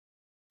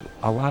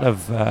a lot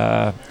of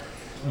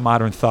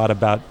modern thought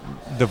about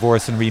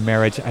divorce and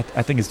remarriage, I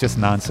think is just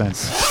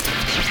nonsense.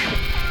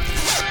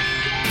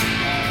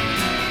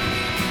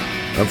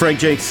 I'm Frank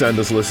Jenks on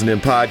this Listen In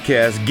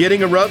podcast,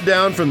 getting a rub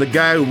down from the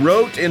guy who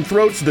wrote and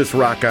throats this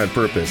rock on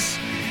purpose.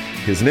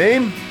 His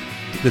name?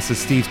 This is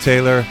Steve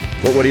Taylor.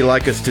 What would he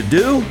like us to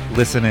do?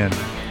 Listen in.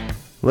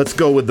 Let's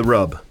go with the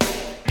rub.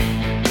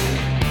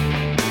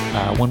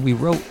 When we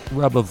wrote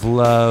Rub of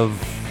Love,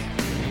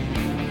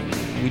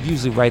 we'd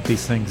usually write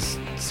these things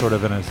sort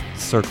of in a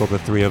circle, the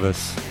three of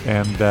us.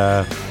 And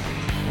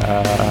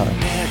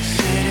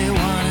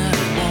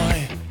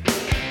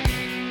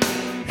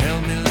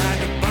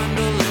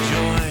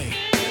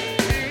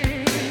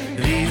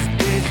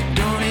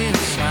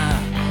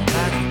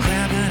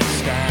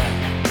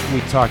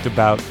we talked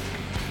about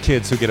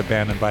kids who get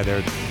abandoned by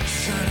their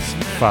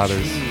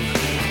fathers.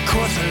 Of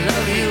course I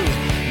love you,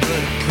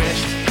 but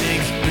precious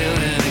things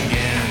building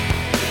again.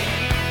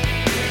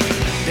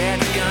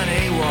 Dad's gone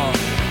AWOL,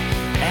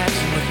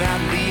 absent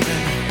without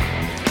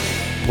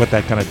leaving. What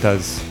that kind of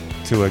does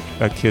to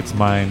a kid's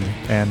mind,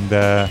 and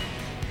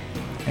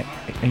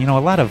you know, a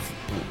lot of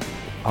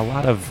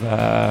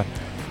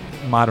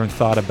modern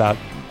thought about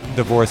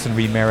divorce and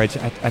remarriage,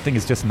 I think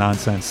is just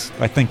nonsense.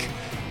 I think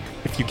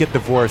if you get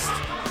divorced,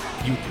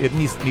 it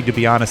needs to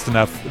be honest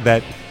enough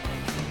that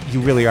you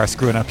really are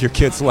screwing up your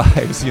kids'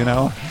 lives, you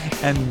know?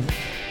 And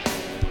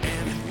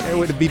it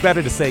would be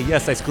better to say,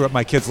 yes, I screw up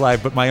my kids'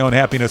 life, but my own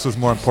happiness was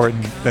more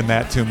important than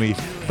that to me.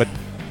 But,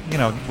 you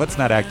know, let's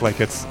not act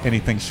like it's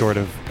anything short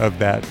of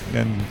that.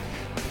 And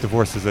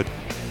divorce is a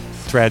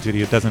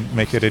tragedy. It doesn't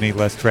make it any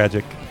less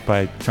tragic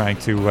by trying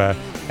to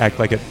act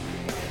like it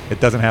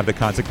doesn't have the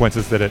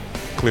consequences that it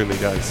clearly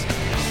does.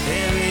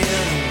 Every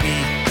other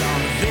week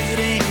on a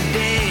visiting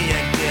day,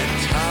 I get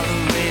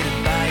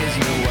tolerated by his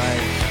new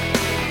wife.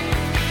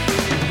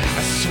 I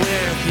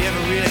swear if he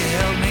ever really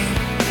held me,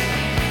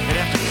 he'd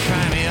have to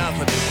pry me off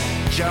with the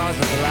jaws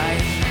of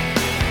life.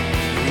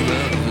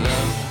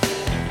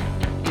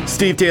 Love.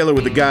 Steve Taylor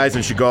with the guys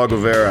in Chicago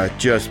Vera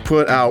just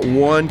put out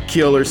one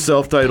killer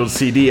self-titled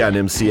CD on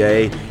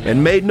MCA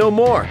and made no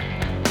more.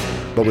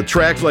 But with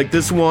tracks like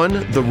this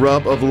one, The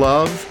Rub of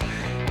Love,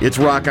 it's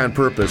rock on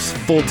purpose,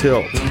 full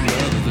tilt.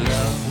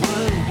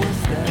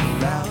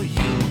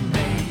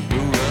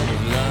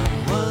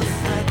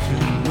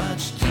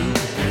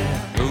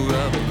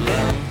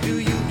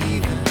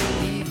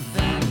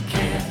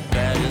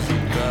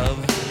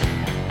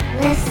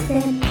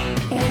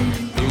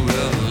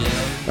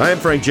 I am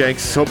Frank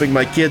Jenks, hoping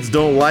my kids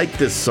don't like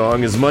this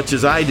song as much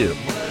as I do.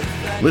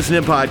 Listen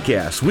In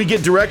podcast. We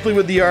get directly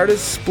with the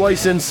artist,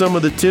 splice in some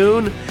of the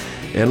tune,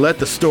 and let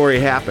the story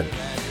happen.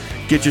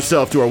 Get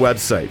yourself to our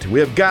website. We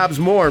have gobs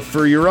more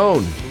for your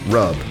own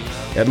rub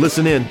at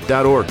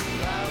listenin.org. It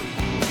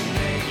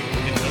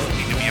needs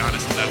to be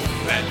honest enough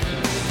that